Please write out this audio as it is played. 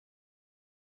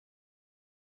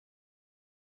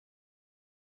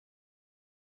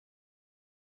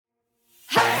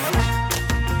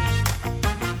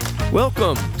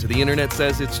Welcome to The Internet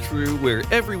Says It's True, where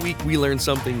every week we learn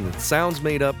something that sounds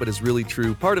made up but is really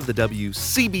true, part of the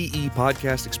WCBE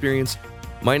podcast experience.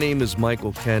 My name is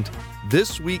Michael Kent.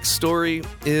 This week's story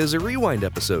is a rewind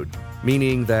episode,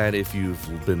 meaning that if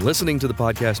you've been listening to the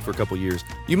podcast for a couple years,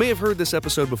 you may have heard this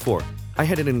episode before. I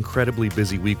had an incredibly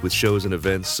busy week with shows and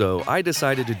events, so I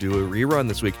decided to do a rerun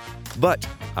this week, but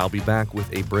I'll be back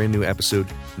with a brand new episode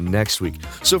next week.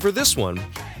 So for this one,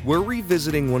 we're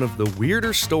revisiting one of the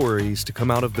weirder stories to come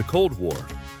out of the Cold War.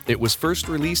 It was first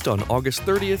released on August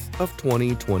 30th of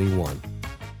 2021.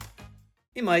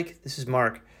 Hey Mike, this is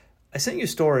Mark. I sent you a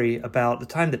story about the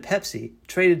time that Pepsi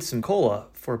traded some cola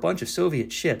for a bunch of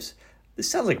Soviet ships. This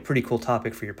sounds like a pretty cool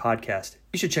topic for your podcast.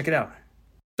 You should check it out.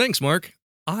 Thanks, Mark.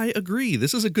 I agree.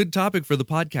 This is a good topic for the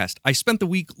podcast. I spent the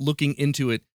week looking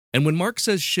into it, and when Mark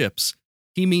says ships,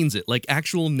 he means it, like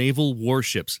actual naval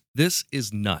warships. This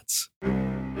is nuts.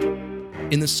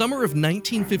 In the summer of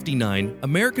 1959,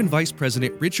 American Vice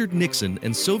President Richard Nixon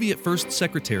and Soviet First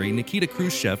Secretary Nikita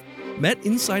Khrushchev met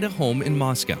inside a home in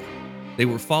Moscow. They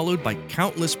were followed by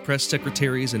countless press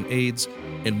secretaries and aides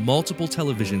and multiple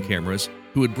television cameras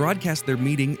who had broadcast their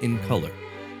meeting in color.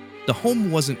 The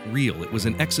home wasn't real. It was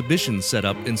an exhibition set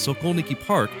up in Sokolniki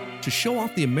Park to show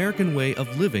off the American way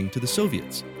of living to the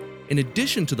Soviets. In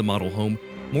addition to the model home,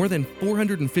 more than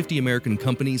 450 American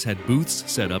companies had booths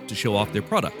set up to show off their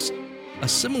products. A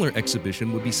similar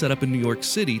exhibition would be set up in New York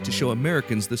City to show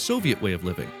Americans the Soviet way of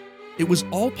living. It was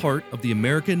all part of the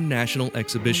American National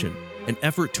Exhibition, an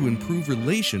effort to improve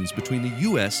relations between the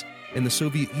U.S. and the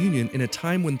Soviet Union in a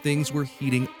time when things were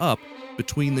heating up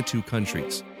between the two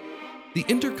countries. The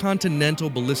intercontinental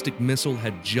ballistic missile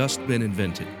had just been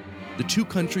invented. The two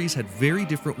countries had very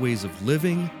different ways of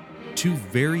living, two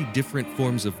very different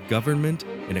forms of government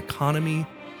and economy,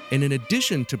 and in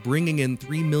addition to bringing in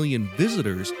 3 million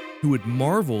visitors who would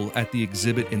marvel at the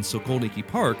exhibit in Sokolniki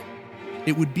Park,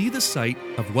 it would be the site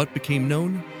of what became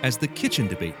known as the kitchen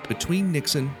debate between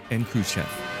Nixon and Khrushchev.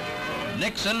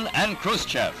 Nixon and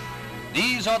Khrushchev.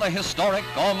 These are the historic,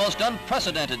 almost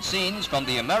unprecedented scenes from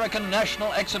the American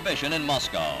National Exhibition in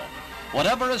Moscow.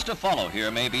 Whatever is to follow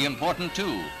here may be important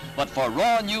too, but for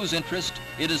raw news interest,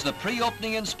 it is the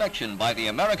pre-opening inspection by the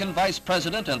American Vice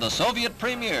President and the Soviet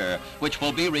Premier, which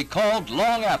will be recalled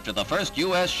long after the first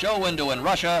U.S. show window in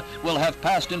Russia will have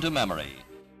passed into memory.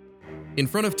 In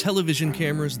front of television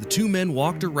cameras, the two men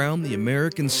walked around the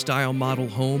American-style model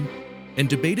home and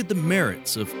debated the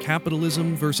merits of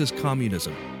capitalism versus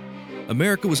communism.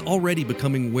 America was already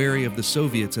becoming wary of the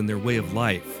Soviets and their way of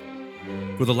life.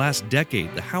 For the last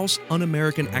decade, the House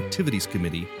Un-American Activities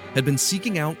Committee had been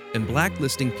seeking out and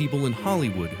blacklisting people in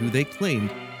Hollywood who they claimed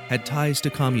had ties to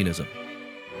communism.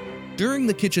 During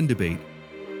the kitchen debate,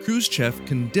 Khrushchev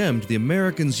condemned the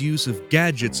Americans' use of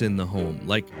gadgets in the home,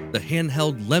 like the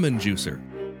handheld lemon juicer.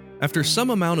 After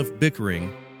some amount of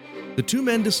bickering, the two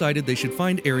men decided they should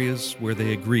find areas where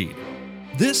they agreed.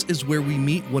 This is where we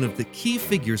meet one of the key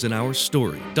figures in our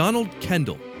story, Donald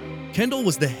Kendall. Kendall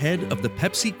was the head of the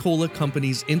Pepsi Cola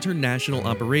Company's international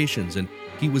operations, and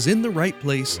he was in the right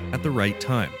place at the right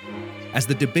time. As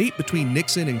the debate between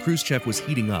Nixon and Khrushchev was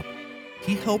heating up,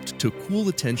 he helped to cool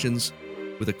the tensions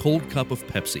with a cold cup of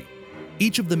Pepsi.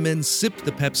 Each of the men sipped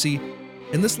the Pepsi,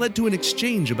 and this led to an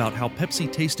exchange about how Pepsi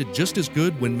tasted just as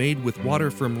good when made with water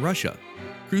from Russia.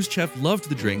 Khrushchev loved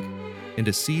the drink, and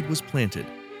a seed was planted.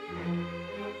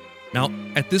 Now,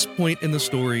 at this point in the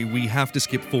story, we have to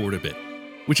skip forward a bit,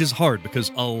 which is hard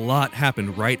because a lot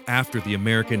happened right after the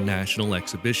American National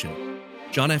Exhibition.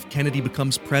 John F. Kennedy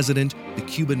becomes president, the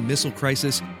Cuban Missile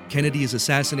Crisis, Kennedy is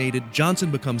assassinated,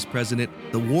 Johnson becomes president,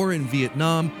 the war in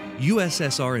Vietnam,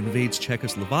 USSR invades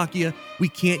Czechoslovakia. We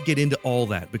can't get into all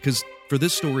that because for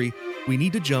this story, we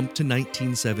need to jump to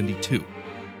 1972.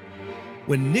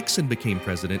 When Nixon became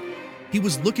president, he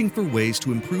was looking for ways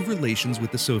to improve relations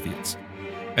with the Soviets.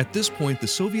 At this point, the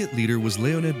Soviet leader was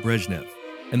Leonid Brezhnev,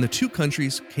 and the two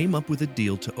countries came up with a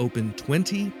deal to open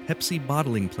 20 Pepsi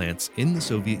bottling plants in the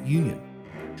Soviet Union.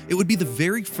 It would be the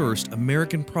very first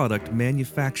American product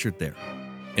manufactured there,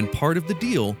 and part of the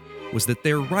deal was that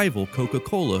their rival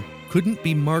Coca-Cola couldn't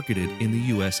be marketed in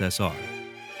the USSR.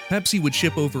 Pepsi would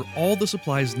ship over all the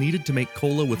supplies needed to make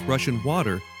cola with Russian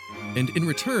water, and in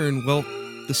return, well,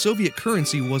 the Soviet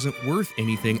currency wasn't worth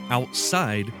anything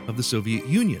outside of the Soviet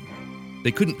Union.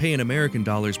 They couldn't pay in American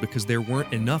dollars because there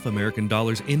weren't enough American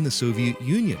dollars in the Soviet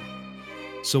Union.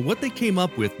 So what they came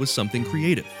up with was something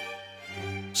creative.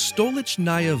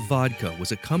 Stolichnaya Vodka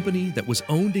was a company that was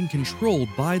owned and controlled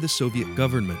by the Soviet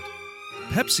government.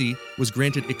 Pepsi was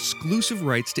granted exclusive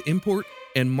rights to import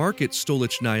and market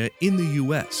Stolichnaya in the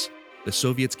U.S. The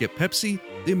Soviets get Pepsi,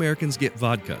 the Americans get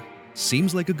vodka.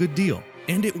 seems like a good deal,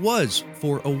 and it was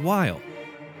for a while.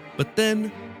 But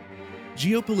then,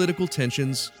 geopolitical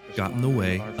tensions got in the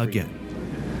way again.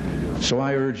 So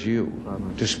I urge you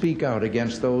to speak out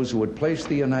against those who would place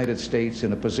the United States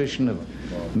in a position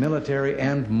of military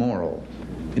and moral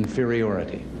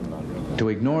inferiority, to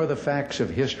ignore the facts of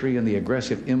history and the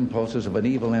aggressive impulses of an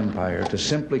evil empire, to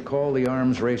simply call the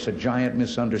arms race a giant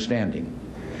misunderstanding,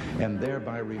 and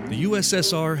thereby The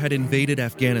USSR had invaded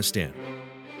Afghanistan.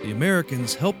 The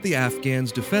Americans helped the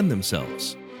Afghans defend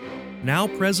themselves. Now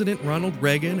President Ronald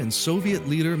Reagan and Soviet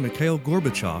leader Mikhail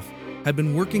Gorbachev had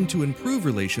been working to improve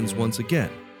relations once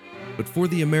again. But for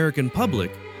the American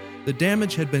public, the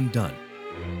damage had been done.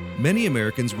 Many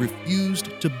Americans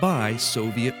refused to buy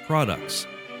Soviet products,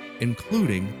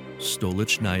 including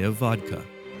Stolichnaya vodka.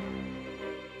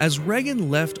 As Reagan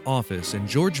left office and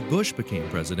George Bush became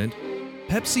president,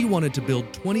 Pepsi wanted to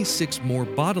build 26 more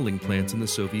bottling plants in the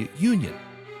Soviet Union.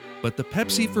 But the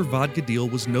Pepsi for vodka deal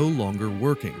was no longer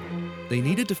working. They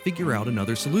needed to figure out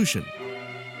another solution.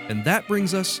 And that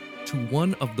brings us to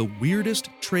one of the weirdest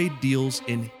trade deals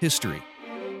in history.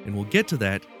 And we'll get to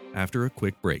that after a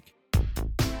quick break.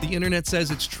 The Internet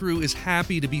Says It's True is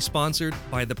happy to be sponsored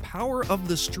by The Power of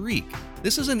the Streak.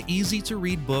 This is an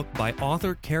easy-to-read book by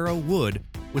author Kara Wood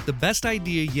with the best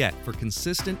idea yet for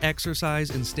consistent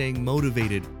exercise and staying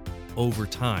motivated over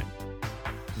time.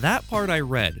 That part I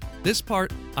read. This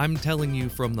part, I'm telling you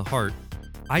from the heart,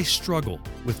 I struggle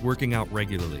with working out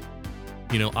regularly.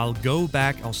 I'll go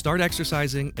back, I'll start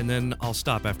exercising, and then I'll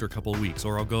stop after a couple of weeks,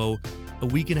 or I'll go a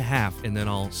week and a half, and then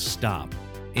I'll stop.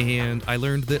 And I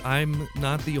learned that I'm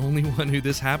not the only one who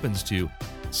this happens to.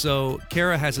 So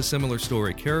Kara has a similar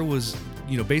story. Kara was,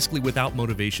 basically without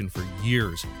motivation for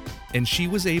years, and she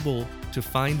was able to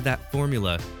find that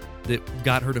formula that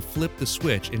got her to flip the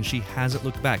switch, and she hasn't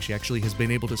looked back. She actually has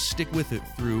been able to stick with it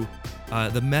through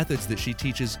the methods that she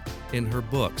teaches in her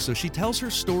book. So she tells her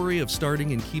story of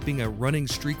starting and keeping a running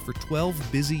streak for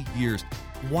 12 busy years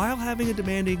while having a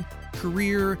demanding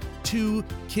career, 2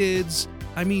 kids.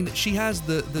 I mean, she has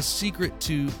the secret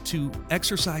to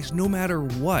exercise no matter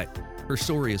what. Her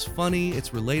story is funny, it's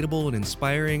relatable and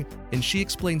inspiring, and she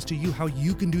explains to you how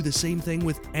you can do the same thing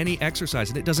with any exercise,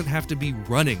 and it doesn't have to be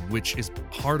running, which is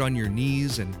hard on your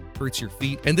knees and hurts your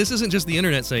feet. And this isn't just the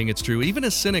internet saying it's true. Even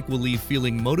a cynic will leave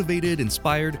feeling motivated,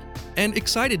 inspired, and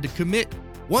excited to commit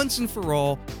once and for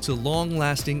all to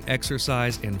long-lasting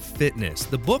exercise and fitness.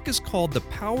 The book is called The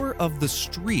Power of the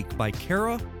Streak by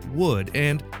Kara Wood,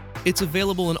 and it's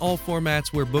available in all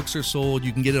formats where books are sold.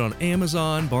 You can get it on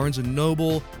Amazon, Barnes &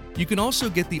 Noble. You can also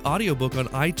get the audiobook on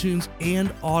iTunes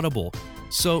and Audible.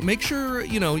 So make sure,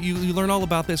 you learn all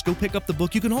about this. Go pick up the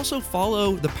book. You can also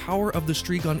follow The Power of the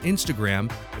Streak on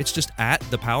Instagram. It's just at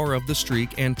The Power of the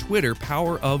Streak, and Twitter,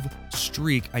 Power of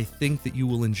Streak. I think that you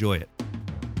will enjoy it.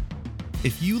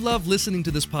 If you love listening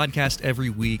to this podcast every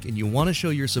week and you want to show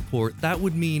your support, that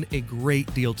would mean a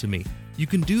great deal to me. You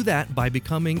can do that by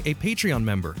becoming a Patreon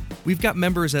member. We've got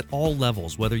members at all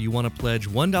levels, whether you want to pledge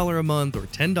 $1 a month or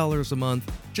 $10 a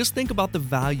month. Just think about the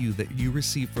value that you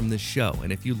receive from this show.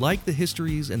 And if you like the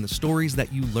histories and the stories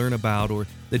that you learn about or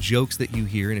the jokes that you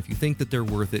hear, and if you think that they're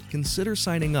worth it, consider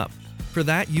signing up. For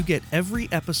that, you get every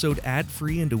episode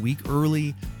ad-free and a week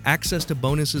early, access to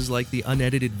bonuses like the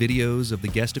unedited videos of the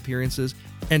guest appearances,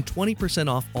 and 20%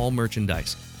 off all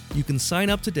merchandise. You can sign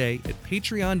up today at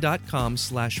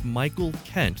patreon.com/Michael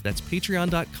Kent. That's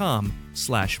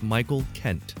patreon.com/Michael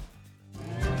Kent.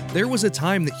 There was a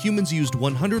time that humans used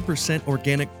 100%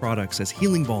 organic products as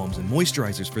healing balms and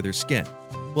moisturizers for their skin.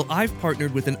 Well, I've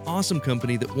partnered with an awesome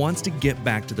company that wants to get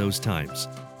back to those times.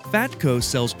 Fatco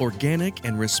sells organic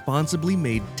and responsibly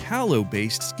made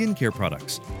tallow-based skincare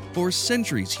products. For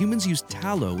centuries, humans used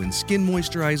tallow in skin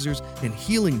moisturizers and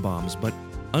healing balms, but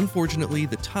unfortunately,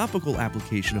 the topical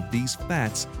application of these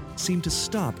fats seemed to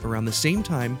stop around the same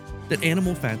time that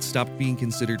animal fats stopped being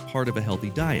considered part of a healthy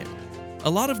diet. A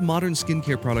lot of modern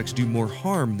skincare products do more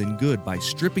harm than good by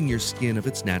stripping your skin of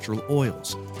its natural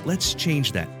oils. Let's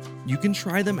change that. You can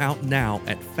try them out now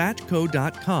at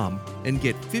fatco.com and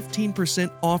get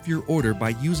 15% off your order by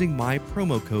using my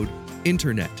promo code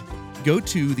INTERNET. Go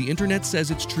to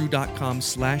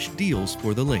theinternetsaysitstrue.com/deals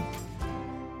for the link.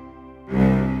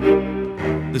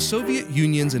 The Soviet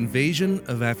Union's invasion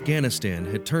of Afghanistan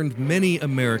had turned many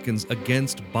Americans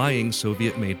against buying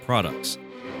Soviet-made products.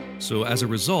 So as a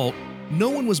result, no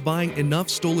one was buying enough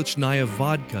Stolichnaya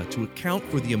vodka to account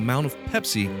for the amount of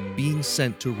Pepsi being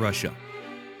sent to Russia.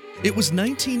 It was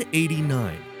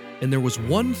 1989, and there was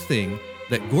one thing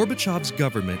that Gorbachev's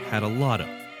government had a lot of: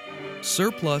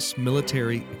 surplus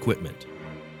military equipment.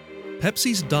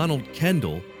 Pepsi's Donald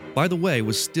Kendall by the way,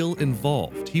 was still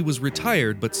involved. He was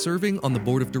retired but serving on the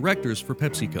board of directors for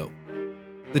PepsiCo.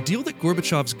 The deal that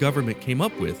Gorbachev's government came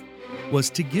up with was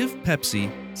to give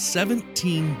Pepsi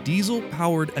 17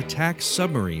 diesel-powered attack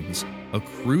submarines, a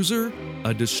cruiser,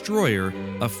 a destroyer,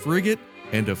 a frigate,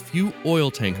 and a few oil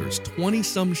tankers,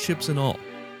 20-some ships in all.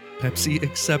 Pepsi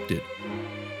accepted.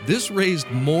 This raised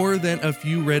more than a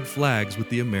few red flags with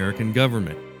the American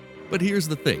government. But here's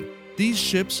the thing. These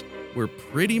ships were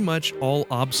pretty much all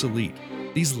obsolete.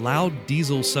 These loud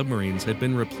diesel submarines had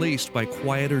been replaced by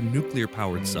quieter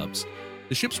nuclear-powered subs.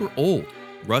 The ships were old,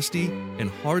 rusty, and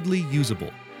hardly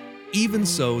usable. Even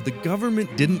so, the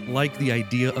government didn't like the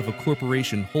idea of a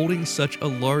corporation holding such a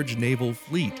large naval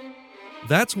fleet.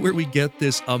 That's where we get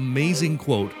this amazing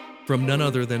quote from none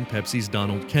other than Pepsi's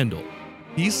Donald Kendall.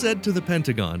 He said to the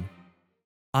Pentagon,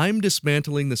 "I'm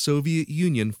dismantling the Soviet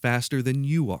Union faster than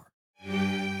you are."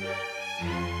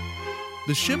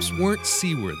 The ships weren't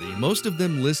seaworthy, most of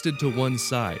them listed to one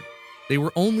side. They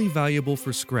were only valuable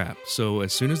for scrap, so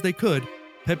as soon as they could,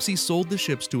 Pepsi sold the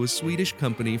ships to a Swedish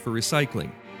company for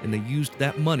recycling, and they used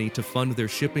that money to fund their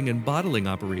shipping and bottling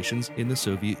operations in the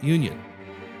Soviet Union.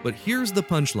 But here's the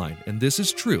punchline, and this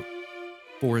is true.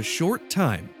 For a short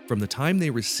time, from the time they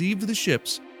received the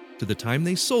ships to the time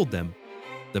they sold them,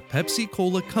 the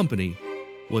Pepsi-Cola Company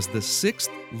was the 6th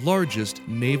largest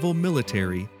naval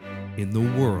military in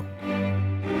the world.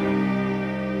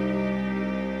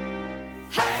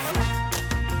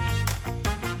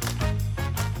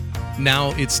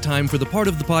 Now it's time for the part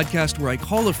of the podcast where I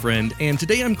call a friend, and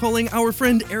today I'm calling our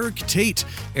friend Eric Tate.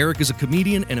 Eric is a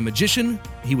comedian and a magician.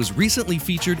 He was recently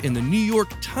featured in the New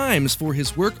York Times for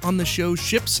his work on the show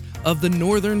Ships of the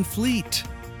Northern Fleet.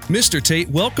 Mr. Tate,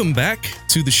 welcome back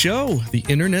to the show. The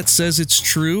internet says it's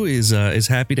true, is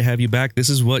happy to have you back. This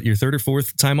is what, your third or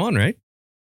fourth time on, right?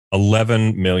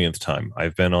 11 millionth time.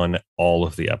 I've been on all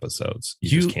of the episodes.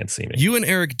 You just can't see me. You and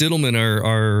Eric Diddleman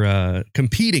are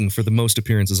competing for the most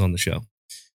appearances on the show.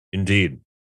 Indeed.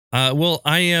 Well,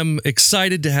 I am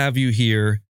excited to have you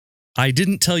here. I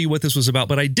didn't tell you what this was about,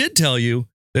 but I did tell you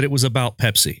that it was about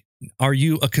Pepsi. Are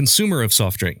you a consumer of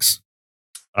soft drinks?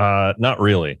 Not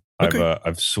really. Okay.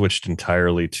 I've switched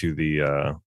entirely to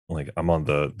the I'm on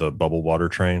the bubble water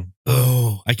train.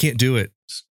 Oh, I can't do it.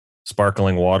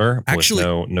 Sparkling water Actually,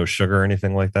 with no sugar or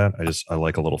anything like that. I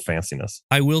like a little fanciness.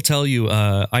 I will tell you,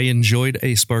 I enjoyed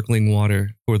a sparkling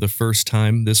water for the first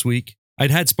time this week.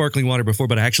 I'd had sparkling water before,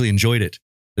 but I actually enjoyed it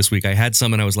this week. I had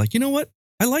some and I was like, you know what?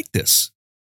 I like this.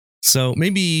 So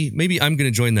maybe I'm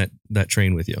going to join that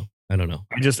train with you. I don't know.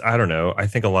 I don't know. I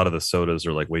think a lot of the sodas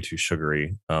are like way too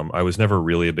sugary. I was never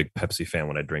really a big Pepsi fan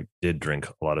when I did drink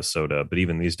a lot of soda, but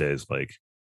even these days, like,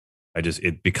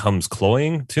 it becomes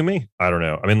cloying to me. I don't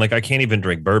know. I mean, like, I can't even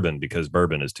drink bourbon because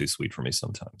bourbon is too sweet for me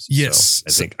sometimes. Yes.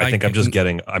 So I think I'm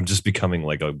just becoming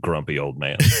like a grumpy old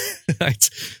man.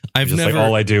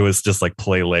 All I do is just like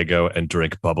play Lego and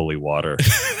drink bubbly water.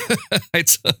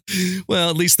 Well,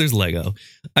 at least there's Lego.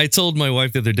 I told my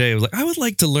wife the other day, I was like, I would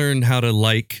like to learn how to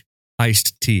like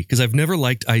iced tea because I've never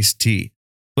liked iced tea,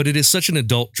 but it is such an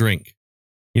adult drink.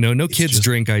 You know, no kids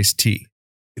drink iced tea.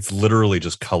 It's literally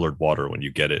just colored water when you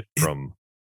get it from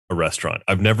a restaurant.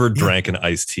 I've never drank an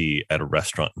iced tea at a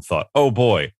restaurant and thought, oh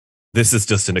boy, this is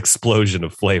just an explosion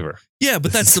of flavor. Yeah,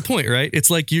 but that's the point, right? It's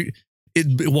like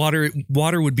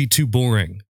water would be too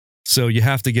boring. So you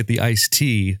have to get the iced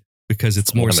tea because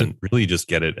it's more... Really just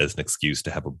get it as an excuse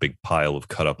to have a big pile of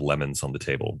cut up lemons on the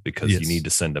table because you need to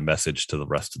send a message to the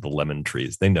rest of the lemon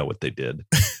trees. They know what they did.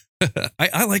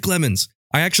 I like lemons.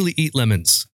 I actually eat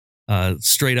lemons.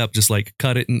 Straight up, just like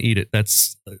cut it and eat it.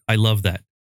 I love that.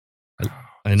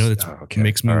 I know that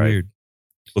makes me weird.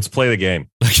 Let's play the game.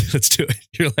 Let's do it.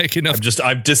 You're like, enough.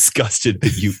 I'm disgusted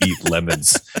that you eat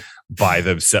lemons by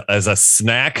themselves as a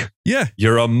snack. Yeah.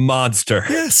 You're a monster.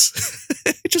 Yes.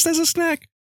 Just as a snack.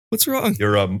 What's wrong?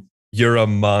 You're a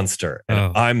monster.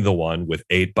 And I'm the one with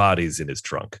 8 bodies in his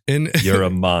trunk. And you're a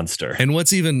monster. And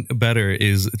what's even better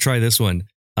is try this one.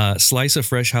 Slice a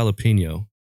fresh jalapeno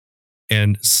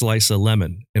and slice a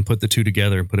lemon and put the two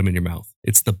together and put them in your mouth.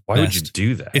 It's the best. Why would you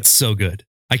do that? It's so good.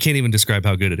 I can't even describe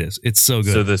how good it is. It's so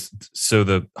good. So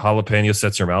the jalapeno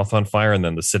sets your mouth on fire and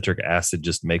then the citric acid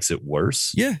just makes it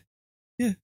worse? Yeah.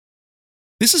 Yeah.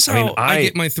 This is how I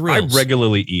get my thrills. I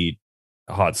regularly eat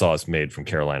hot sauce made from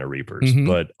Carolina Reapers,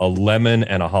 but a lemon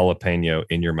and a jalapeno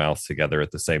in your mouth together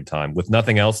at the same time with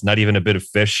nothing else, not even a bit of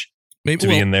fish. Be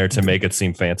in there to make it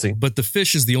seem fancy. But the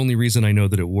fish is the only reason I know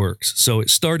that it works. So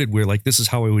it started where like, this is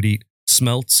how I would eat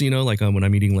smelts, you know, like when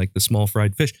I'm eating like the small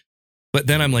fried fish. But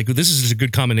then I'm like, well, this is just a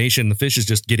good combination. The fish is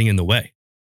just getting in the way.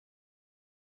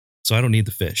 so I don't need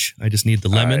the fish. I just need the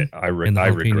lemon. I and the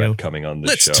jalapeno. regret coming on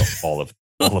this show all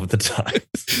of the time.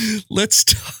 Let's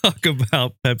talk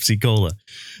about Pepsi Cola.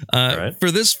 Right.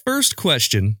 For this first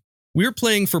question, we're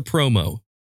playing for promo.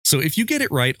 So if you get it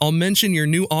right, I'll mention your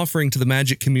new offering to the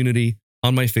Magic community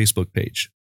on my Facebook page.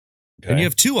 Okay. And you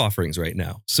have 2 offerings right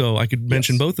now, so I could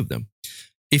mention both of them.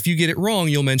 If you get it wrong,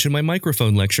 you'll mention my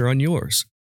microphone lecture on yours.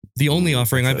 The only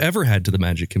offering I've ever had to the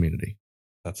Magic community.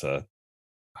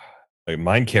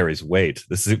 Mine carries weight.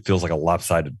 Feels like a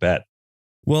lopsided bet.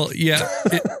 Well, yeah,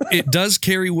 it does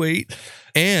carry weight,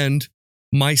 and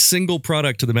my single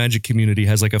product to the Magic community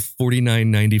has like a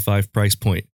 $49.95 price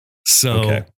point.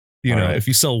 So, if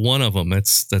you sell one of them,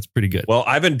 that's pretty good. Well,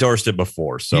 I've endorsed it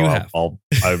before, so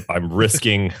I'm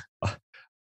risking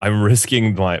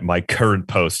my current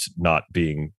post not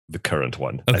being the current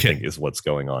one. Okay. I think is what's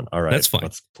going on. All right, that's fine.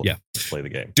 Let's play the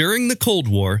game. During the Cold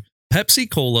War, Pepsi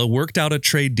Cola worked out a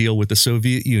trade deal with the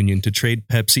Soviet Union to trade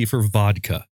Pepsi for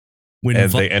vodka.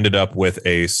 They ended up with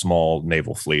a small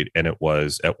naval fleet, and it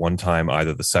was at one time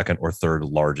either the second or third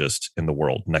largest in the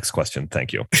world. Next question.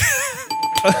 Thank you.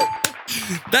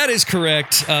 That is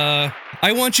correct. I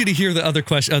want you to hear the other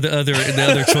question, the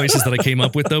other choices that I came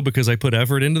up with, though, because I put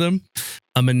effort into them.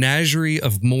 A menagerie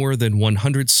of more than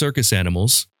 100 circus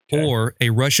animals, or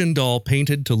a Russian doll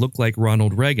painted to look like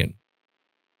Ronald Reagan.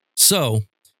 So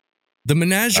the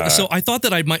menagerie. So I thought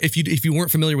that I might, if you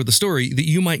weren't familiar with the story, that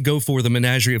you might go for the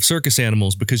menagerie of circus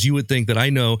animals, because you would think that I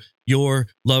know your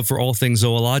love for all things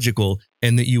zoological,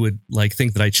 and that you would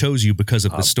think that I chose you because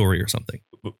of the story or something.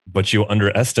 But you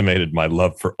underestimated my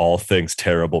love for all things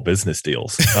terrible business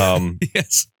deals.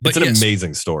 Yes, but it's an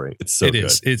amazing story. It's so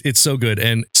good. It's so good.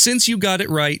 And since you got it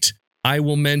right, I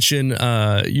will mention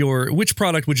which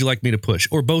product would you like me to push,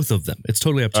 or both of them? It's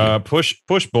totally up to you.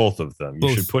 Push both of them.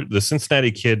 You should put the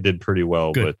Cincinnati Kid did pretty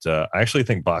well, good. But I actually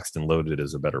think Boxed and Loaded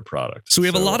is a better product. So we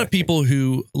have a lot of people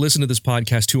who listen to this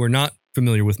podcast who are not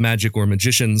familiar with magic or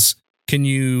magicians. Can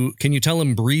you tell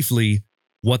them briefly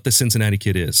what the Cincinnati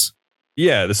Kid is?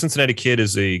 Yeah, the Cincinnati Kid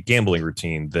is a gambling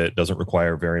routine that doesn't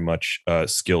require very much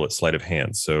skill at sleight of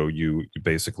hand. So you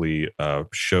basically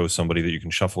show somebody that you can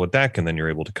shuffle a deck, and then you're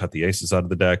able to cut the aces out of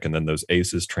the deck, and then those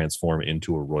aces transform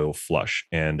into a royal flush.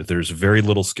 And there's very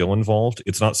little skill involved.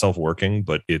 It's not self-working,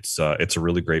 but it's a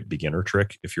really great beginner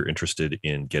trick if you're interested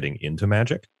in getting into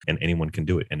magic, and anyone can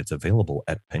do it. And it's available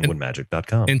at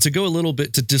penguinmagic.com. And to go a little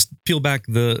bit, to just peel back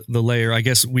the layer, I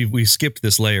guess we skipped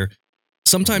this layer.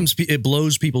 Sometimes it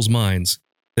blows people's minds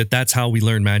that that's how we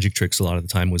learn magic tricks a lot of the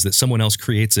time, was that someone else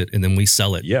creates it and then we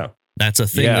sell it. Yeah. That's a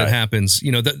thing that happens.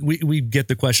 That we get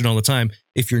the question all the time.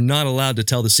 If you're not allowed to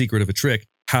tell the secret of a trick,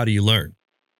 how do you learn?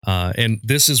 And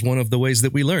this is one of the ways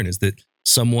that we learn, is that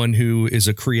someone who is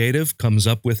a creative comes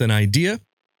up with an idea,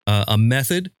 a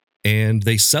method, and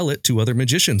they sell it to other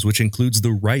magicians, which includes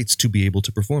the rights to be able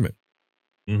to perform it.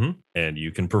 Mm-hmm. And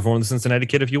you can perform the Cincinnati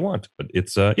Kid if you want, but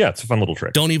it's a fun little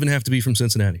trick. Don't even have to be from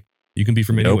Cincinnati. You can be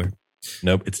from anywhere.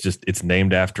 Nope. It's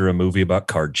named after a movie about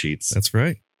card cheats. That's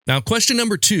right. Now, question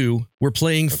number 2, we're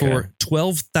playing for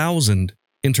 12,000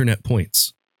 internet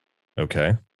points.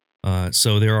 Okay.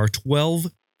 So there are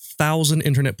 12,000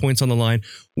 internet points on the line.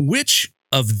 Which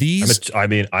of these?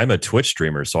 I'm a Twitch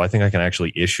streamer, so I think I can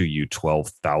actually issue you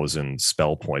 12,000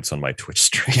 spell points on my Twitch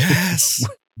stream. Yes.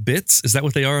 Bits? Is that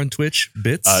what they are on Twitch?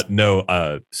 Bits?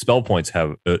 No. Spell points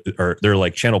have, they're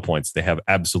like channel points. They have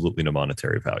absolutely no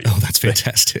monetary value. Oh, that's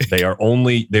fantastic. They are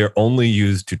only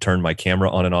used to turn my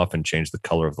camera on and off and change the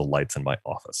color of the lights in my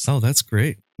office. Oh, that's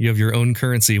great. You have your own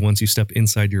currency once you step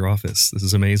inside your office. This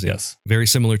is amazing. Yes. Very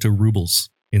similar to rubles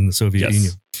in the Soviet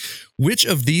Union. Which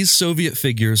of these Soviet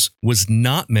figures was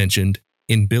not mentioned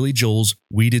in Billy Joel's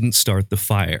 "We Didn't Start the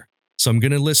Fire"? So I'm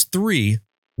going to list 3.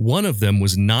 One of them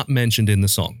was not mentioned in the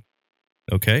song.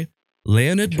 Okay?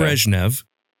 Leonid Brezhnev,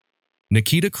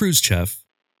 Nikita Khrushchev,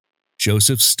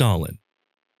 Joseph Stalin.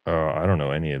 I don't know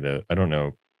any of that. I don't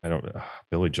know.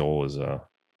 Billy Joel is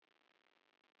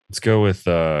let's go with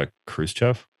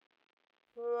Khrushchev.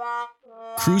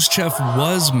 Khrushchev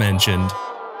was mentioned.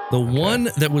 The one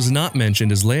that was not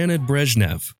mentioned is Leonid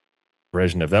Brezhnev.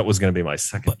 That was going to be my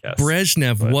second guess.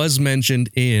 Brezhnev was mentioned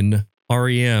in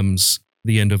REM's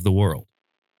The End of the World.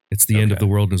 It's the end of the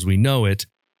world as we know it.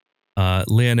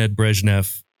 Leonid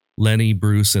Brezhnev, Lenny,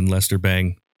 Bruce, and Lester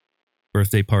Bang.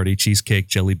 Birthday party, cheesecake,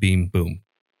 jelly bean, boom.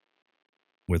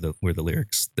 Were the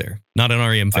lyrics there? Not an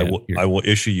REM fan. I will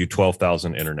issue you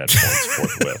 12,000 internet points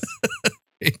forthwith.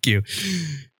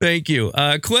 Thank you.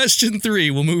 Question 3.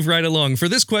 We'll move right along. For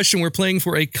this question, we're playing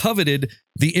for a coveted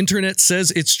 "The Internet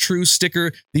Says It's True"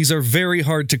 sticker. These are very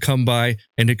hard to come by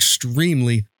and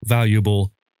extremely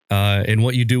valuable. And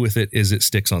what you do with it is it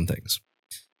sticks on things.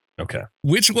 Okay.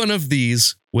 Which one of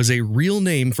these was a real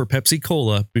name for Pepsi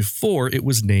Cola before it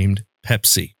was named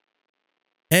Pepsi?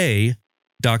 A.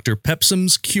 Dr.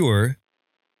 Pepsum's Cure.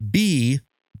 B.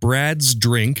 Brad's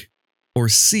Drink. Or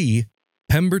C.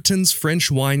 Pemberton's French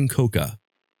Wine Coca.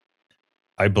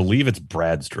 I believe it's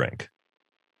Brad's Drink.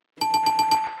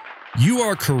 You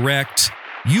are correct.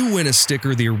 You win a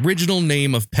sticker. The original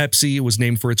name of Pepsi was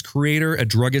named for its creator, a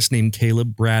druggist named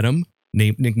Caleb Bradham,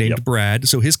 nicknamed Brad.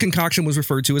 So his concoction was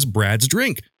referred to as Brad's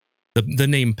Drink. The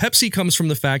name Pepsi comes from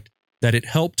the fact that it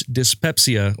helped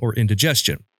dyspepsia or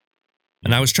indigestion.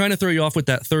 And I was trying to throw you off with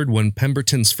that third one,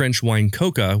 Pemberton's French Wine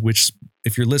Coca, which,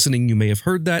 if you're listening, you may have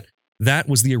heard that. That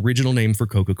was the original name for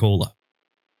Coca-Cola.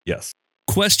 Yes.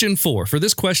 Question 4. For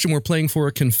this question, we're playing for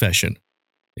a confession.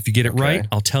 If you get it right,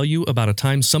 I'll tell you about a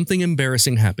time something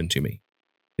embarrassing happened to me.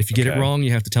 If you get it wrong,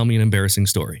 you have to tell me an embarrassing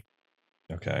story.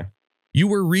 Okay. You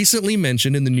were recently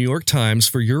mentioned in the New York Times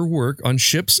for your work on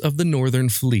ships of the Northern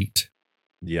Fleet.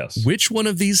 Yes. Which one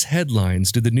of these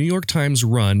headlines did the New York Times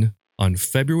run on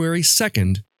February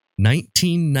 2nd,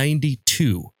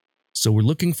 1992? So we're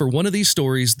looking for one of these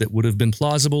stories that would have been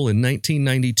plausible in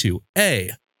 1992. A.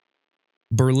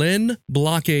 Berlin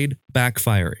blockade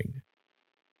backfiring.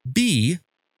 B.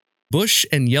 Bush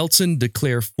and Yeltsin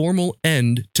declare formal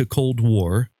end to Cold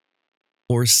War.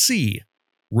 Or C.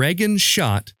 Reagan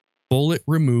shot, bullet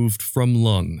removed from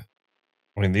lung.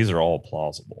 I mean, these are all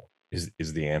plausible. Is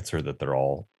the answer that they're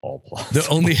all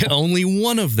plausible? The only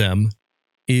one of them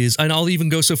is, and I'll even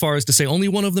go so far as to say only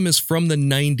one of them is from the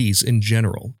 90s in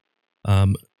general.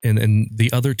 And the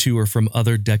other two are from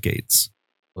other decades.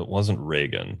 It wasn't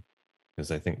Reagan,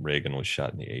 because I think Reagan was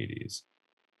shot in the 80s.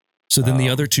 So then the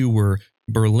other two were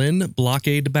Berlin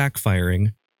blockade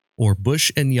backfiring or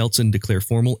Bush and Yeltsin declare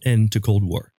formal end to Cold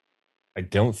War. I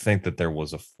don't think that there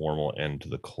was a formal end to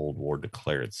the Cold War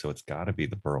declared, so it's got to be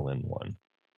the Berlin one.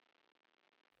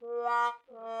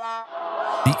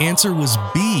 The answer was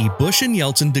B. Bush and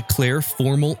Yeltsin declare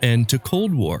formal end to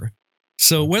Cold War.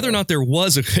 So whether or not there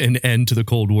was an end to the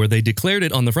Cold War, they declared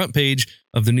it on the front page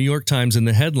of the New York Times in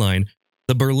the headline.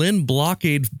 The Berlin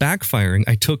blockade backfiring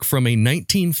I took from a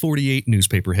 1948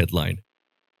 newspaper headline.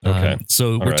 Okay.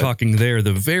 So we're talking there,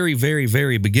 the very, very,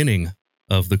 very beginning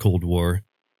of the Cold War,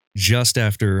 just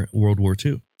after World War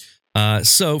II.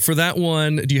 So for that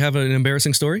one, do you have an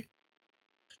embarrassing story?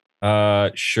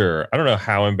 Sure. I don't know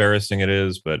how embarrassing it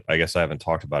is, but I guess I haven't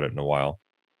talked about it in a while.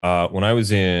 When I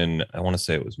was in, I want to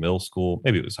say it was middle school,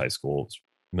 maybe it was high school,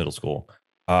 middle school.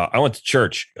 I went to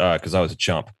church because I was a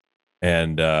chump,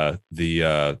 and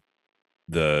the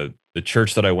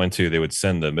church that I went to, they would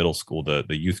send the middle school, the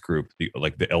youth group,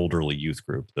 the elderly youth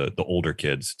group, the older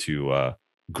kids to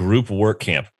group work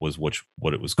camp was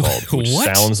what it was called, which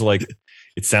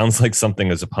sounds like something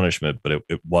as a punishment, but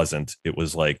it wasn't. It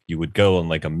was like you would go on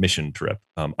like a mission trip.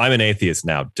 I'm an atheist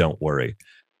now, don't worry.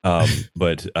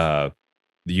 But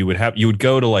you would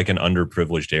go to like an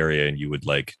underprivileged area and you would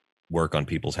like work on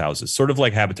people's houses, sort of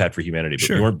like Habitat for Humanity, but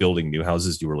you weren't building new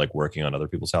houses. You were like working on other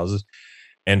people's houses.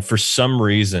 And for some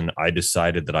reason, I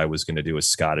decided that I was going to do a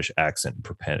Scottish accent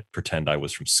and pretend I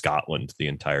was from Scotland the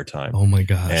entire time. Oh my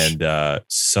gosh. And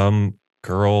some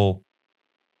girl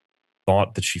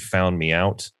thought that she found me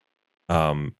out.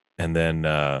 And then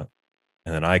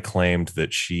I claimed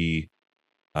that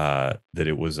that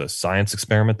it was a science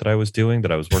experiment that I was doing,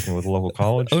 that I was working with a local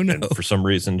college. Oh no. And for some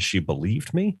reason she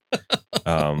believed me.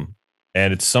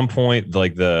 And at some point,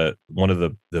 like one of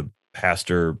the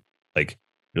pastor, like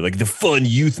the fun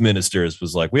youth ministers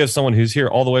was like, we have someone who's here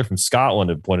all the way from Scotland,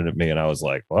 and pointed at me. And I was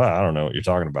like, well, I don't know what you're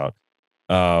talking about.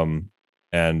 So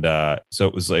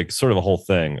it was like sort of a whole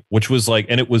thing, which was like,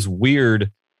 and it was weird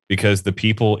because the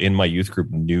people in my youth group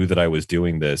knew that I was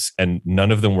doing this, and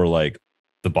none of them were like,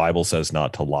 the Bible says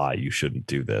not to lie, you shouldn't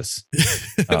do this.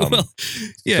 Well,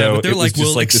 yeah, so but they're like,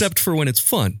 well, except for when it's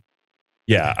fun.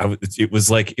 Yeah, it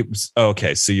was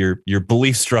okay. So your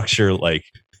belief structure like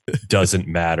doesn't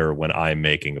matter when I'm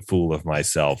making a fool of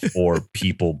myself or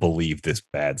people believe this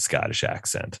bad Scottish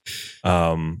accent.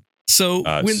 I'm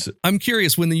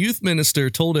curious, when the youth minister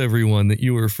told everyone that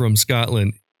you were from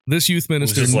Scotland, this youth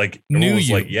minister knew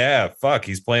you. Like, yeah, fuck,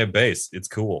 he's playing bass. It's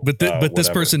cool. But this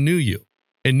person knew you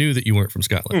and knew that you weren't from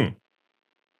Scotland.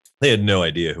 They had no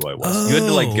idea who I was. You had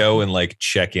to like go and like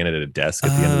check in at a desk at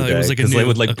the end of the day, because they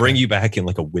would like bring you back in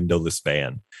like a windowless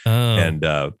van. And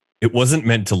it wasn't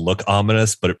meant to look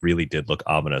ominous, but it really did look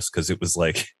ominous because it was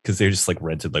like, because they just like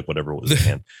rented like whatever was at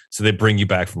hand. So they bring you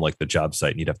back from like the job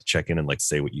site and you'd have to check in and like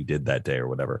say what you did that day or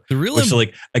whatever. Which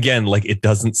like, again, like it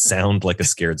doesn't sound like a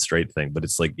scared straight thing, but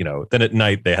it's like, you know, then at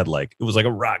night they had like, it was like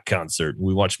a rock concert. And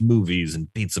we watched movies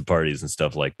and pizza parties and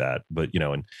stuff like that. But, you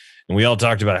know, and we all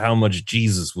talked about how much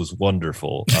Jesus was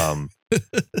wonderful.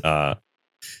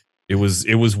 It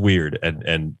was weird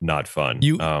and not fun.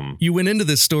 You went into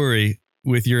this story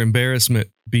with your embarrassment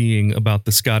being about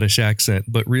the Scottish accent,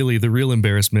 but really the real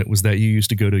embarrassment was that you used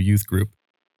to go to a youth group.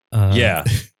 Yeah,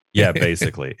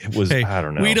 basically. It was, hey, I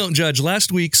don't know. We don't judge.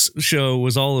 Last week's show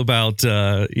was all about,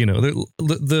 you know,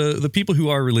 the people who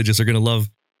are religious are going to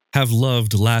have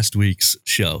loved last week's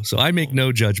show. So I make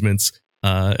no judgments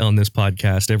on this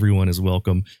podcast. Everyone is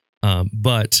welcome.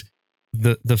 But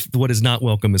the what is not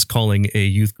welcome is calling a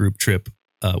youth group trip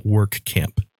work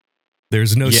camp.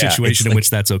 There's no situation in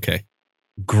which that's okay.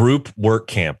 Group work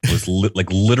camp was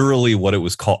like literally what it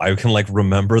was called. I can like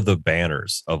remember the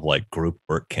banners of like group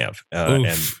work camp,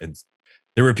 and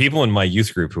there were people in my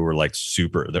youth group who were like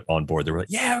super on board. They were like,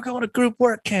 "Yeah, we're going to group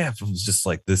work camp." It was just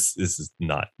like this is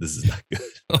not good.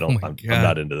 I'm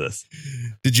not into this.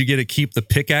 Did you get to keep the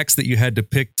pickaxe that you had to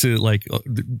pick to like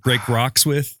break rocks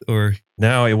with, or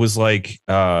no? It was like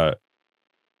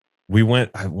we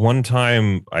went one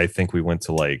time. I think we went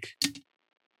to like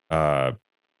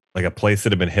a place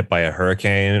that had been hit by a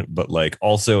hurricane, but like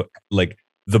also like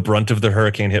the brunt of the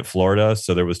hurricane hit Florida.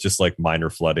 So there was just like minor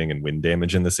flooding and wind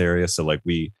damage in this area. So like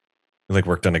we like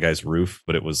worked on a guy's roof,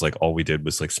 but it was like all we did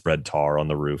was like spread tar on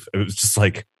the roof. It was just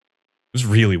like, it was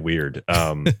really weird.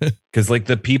 Cause like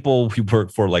the people we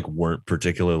worked for like weren't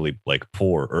particularly like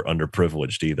poor or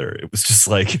underprivileged either. It was just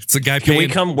like, it's a guy can we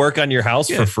come work on your house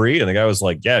for free? And the guy was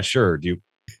like, yeah, sure. Do you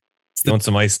want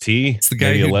some iced tea? It's the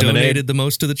guy who donated the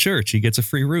most to the church. He gets a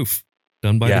free roof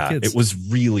done by the kids. It was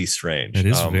really strange. It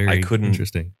is very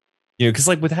interesting. You know, because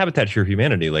like with Habitat for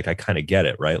Humanity, like I kind of get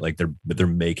it, right? Like they're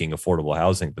making affordable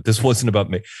housing, but this wasn't about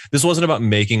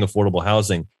making affordable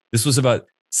housing. This was about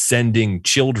sending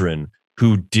children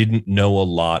who didn't know a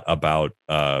lot about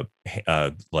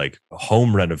like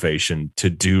home renovation to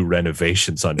do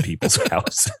renovations on people's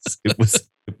houses.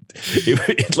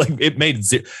 It made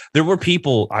there were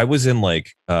people. I was in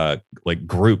like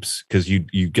groups because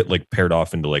you get like paired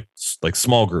off into like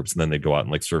small groups and then they go out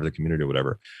and like serve the community or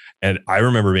whatever. And I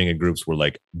remember being in groups where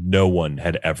like no one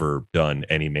had ever done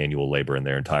any manual labor in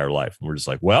their entire life. And we're just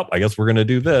like, well, I guess we're going to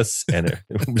do this. And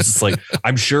it was just like,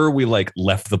 I'm sure we like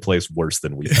left the place worse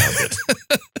than we found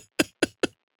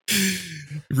it.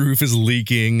 Roof is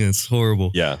leaking. It's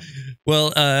horrible. Yeah. Well,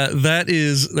 that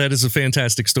is a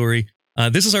fantastic story.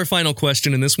 This is our final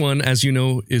question. And this one, as you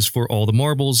know, is for all the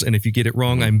marbles. And if you get it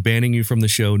wrong, I'm banning you from the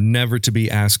show, never to be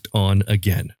asked on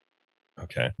again.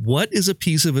 Okay. What is a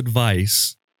piece of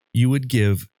advice you would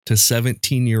give to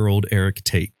 17-year-old Eric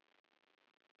Tate?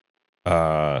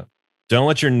 Don't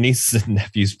let your nieces and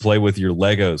nephews play with your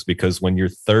Legos, because when you're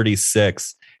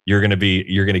 36, you're going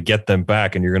to get them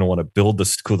back and you're going to want to build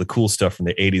the cool stuff from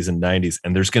the 80s and 90s.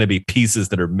 And there's going to be pieces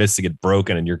that are missing and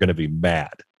broken and you're going to be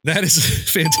mad. That is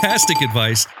fantastic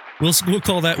advice. We'll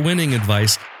call that winning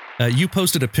advice. You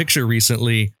posted a picture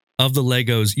recently of the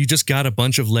Legos. You just got a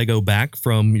bunch of Lego back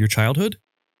from your childhood?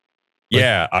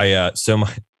 Yeah.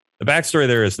 The backstory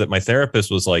there is that my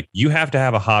therapist was like, you have to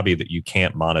have a hobby that you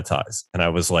can't monetize. And I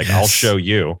was like, yes. I'll show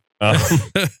you.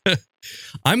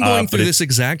 I'm going through this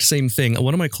exact same thing.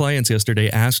 One of my clients yesterday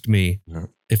asked me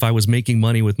if I was making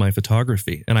money with my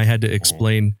photography. And I had to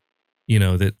explain,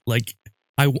 that like,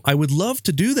 I would love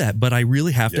to do that, but I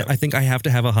really have to. I think I have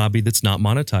to have a hobby that's not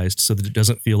monetized so that it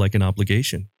doesn't feel like an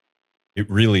obligation. It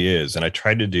really is. And I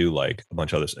tried to do like a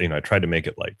bunch of others, I tried to make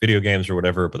it like video games or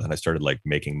whatever, but then I started like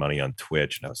making money on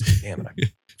Twitch and I was like, damn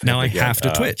it. Now I have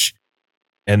to Twitch.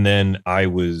 And then I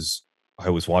was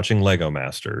watching Lego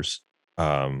Masters.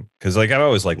 Cause like I've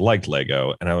always like liked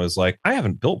Lego and I was like, I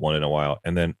haven't built one in a while.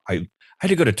 And then I had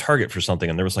to go to Target for something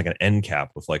and there was like an end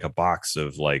cap with like a box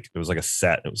of like, it was like a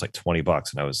set and it was like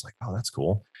 $20. And I was like, oh, that's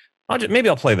cool. Maybe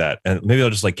I'll play that and maybe I'll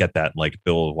just like get that and like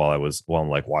build while I'm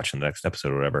like watching the next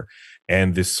episode or whatever.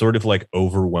 And this sort of like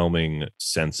overwhelming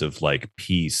sense of like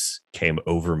peace came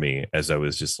over me as I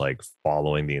was just like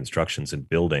following the instructions and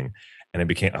building. And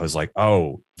I was like,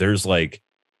 oh, there's like,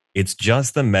 it's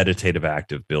just the meditative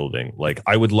act of building. Like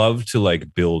I would love to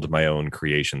like build my own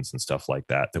creations and stuff like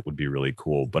that. That would be really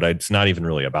cool. But it's not even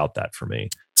really about that for me.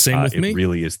 Same with me. It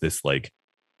really is this like,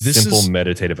 simple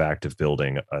meditative act of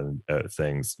building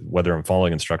things, whether I'm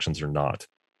following instructions or not.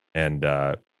 And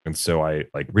so I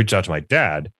like reached out to my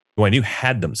dad, who I knew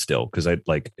had them still, because I'd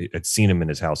seen him in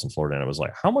his house in Florida. And I was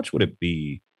like, how much would it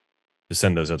be to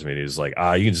send those out to me. He's like,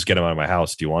 you can just get them out of my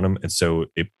house. Do you want them? And so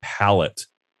a pallet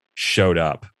showed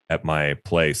up at my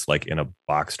place, like in a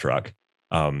box truck.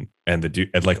 And the dude,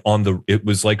 and like it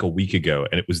was like a week ago,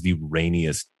 and it was the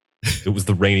rainiest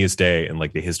day in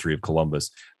like the history of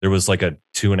Columbus. There was like a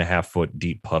 2.5 foot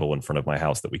deep puddle in front of my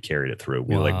house that we carried it through.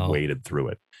 We like waded through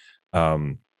it.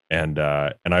 And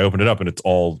I opened it up, and it's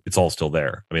all still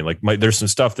there. I mean, like there's some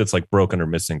stuff that's like broken or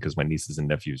missing because my nieces and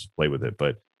nephews play with it.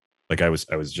 But like I was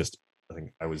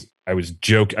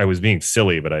being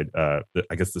silly, but I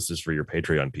guess this is for your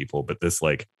Patreon people. But this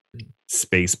like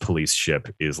space police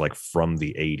ship is like from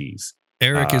the 80s.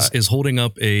 Eric is holding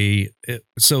up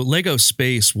so Lego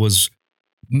Space was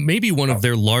maybe one of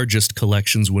their largest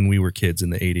collections when we were kids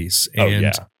in the 80s.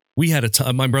 And we had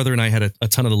my brother and I had a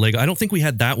ton of the Lego. I don't think we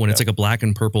had that one. It's like a black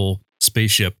and purple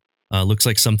spaceship. Looks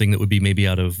like something that would be maybe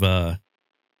out of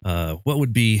what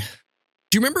would be.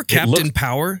 Do you remember Captain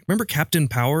Power? Remember Captain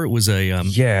Power? It was a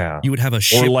you would have a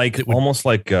ship, or like almost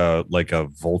like a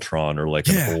Voltron, or like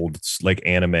an old like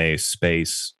anime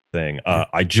space thing.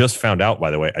 I just found out,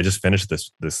 by the way, I just finished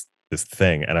this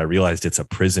thing, and I realized it's a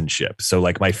prison ship. So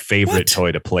like my favorite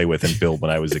toy to play with and build when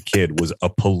I was a kid was a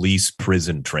police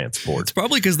prison transport. It's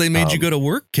probably because they made you go to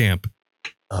work camp.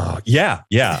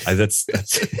 That's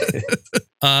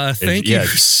thank you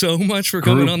so much for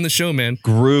coming on the show, man.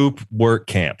 Group work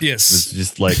camp. Yes. It's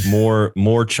just like more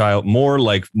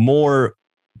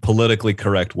politically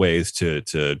correct ways to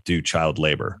do child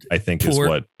labor, I think is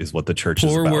what the church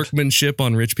is about. Poor workmanship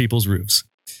on rich people's roofs.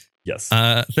 Yes.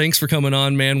 Thanks for coming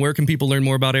on, man. Where can people learn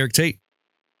more about Eric Tate?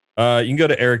 You can go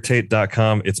to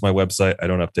erictate.com. It's my website. I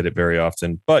don't update it very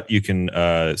often, but you can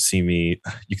see me.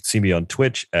 You can see me on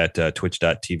Twitch at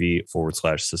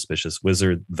twitch.tv/suspicious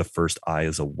wizard. The first I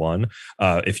is a 1.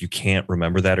 If you can't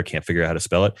remember that or can't figure out how to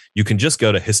spell it, you can just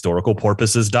go to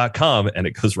historicalporpoises.com and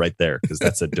it goes right there, because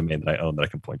that's a domain that I own that I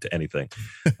can point to anything.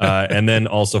 And then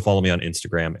also follow me on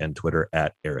Instagram and Twitter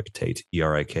at Eric Tate,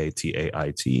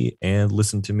 ERIKTAIT, and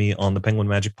listen to me on the Penguin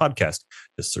Magic Podcast.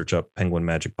 Just search up Penguin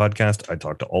Magic Podcast. I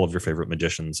talk to all of your favorite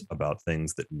magicians about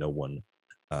things that no one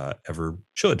ever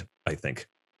should. I think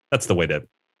that's the way to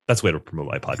promote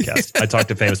my podcast. I talk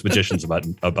to famous magicians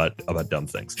about dumb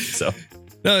things. So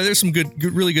no, there's some good,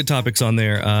 really good topics on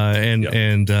there, I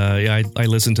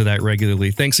listen to that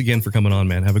regularly. Thanks again for coming on,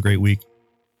 man. Have a great week.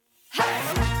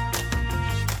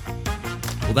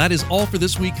 Well, that is all for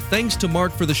this week. Thanks to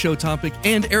Mark for the show topic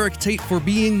and Eric Tate for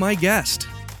being my guest.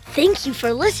 Thank you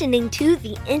for listening to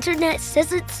The Internet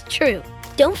Says It's True.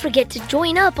 Don't forget to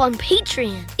join up on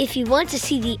Patreon if you want to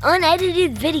see the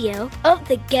unedited video of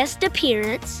the guest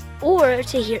appearance or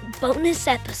to hear bonus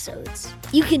episodes.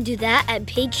 You can do that at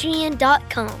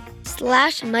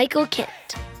patreon.com/Michael Kent.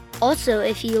 Also,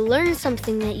 if you learned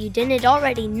something that you didn't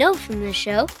already know from the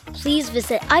show, please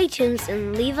visit iTunes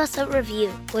and leave us a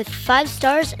review with 5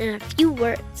 stars and a few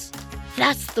words.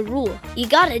 That's the rule. You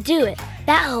gotta do it.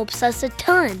 That helps us a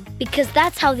ton, because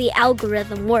that's how the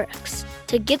algorithm works,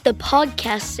 to get the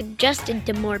podcast suggested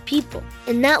to more people.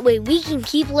 And that way we can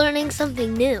keep learning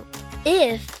something new,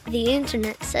 if the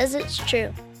internet says it's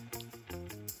true.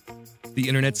 The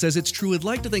Internet Says It's True would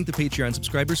like to thank the Patreon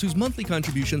subscribers whose monthly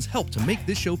contributions help to make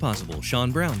this show possible.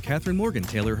 Sean Brown, Catherine Morgan,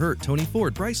 Taylor Hurt, Tony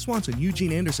Ford, Bryce Swanson,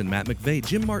 Eugene Anderson, Matt McVeigh,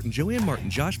 Jim Martin, Joanne Martin,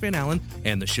 Josh Van Allen,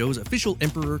 and the show's official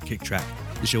Emperor Kick Track.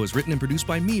 The show is written and produced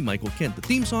by me, Michael Kent. The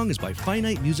theme song is by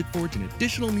Finite Music Forge, and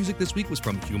additional music this week was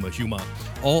from Huma Huma.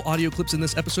 All audio clips in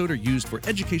this episode are used for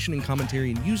education and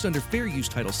commentary and used under Fair Use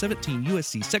Title 17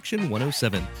 U.S.C. Section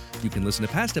 107. You can listen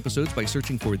to past episodes by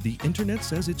searching for The Internet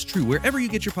Says It's True wherever you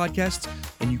get your podcasts,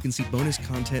 and you can see bonus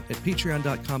content at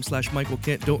patreon.com/Michael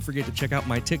Kent. Don't forget to check out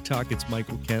my TikTok. It's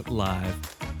Michael Kent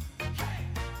Live.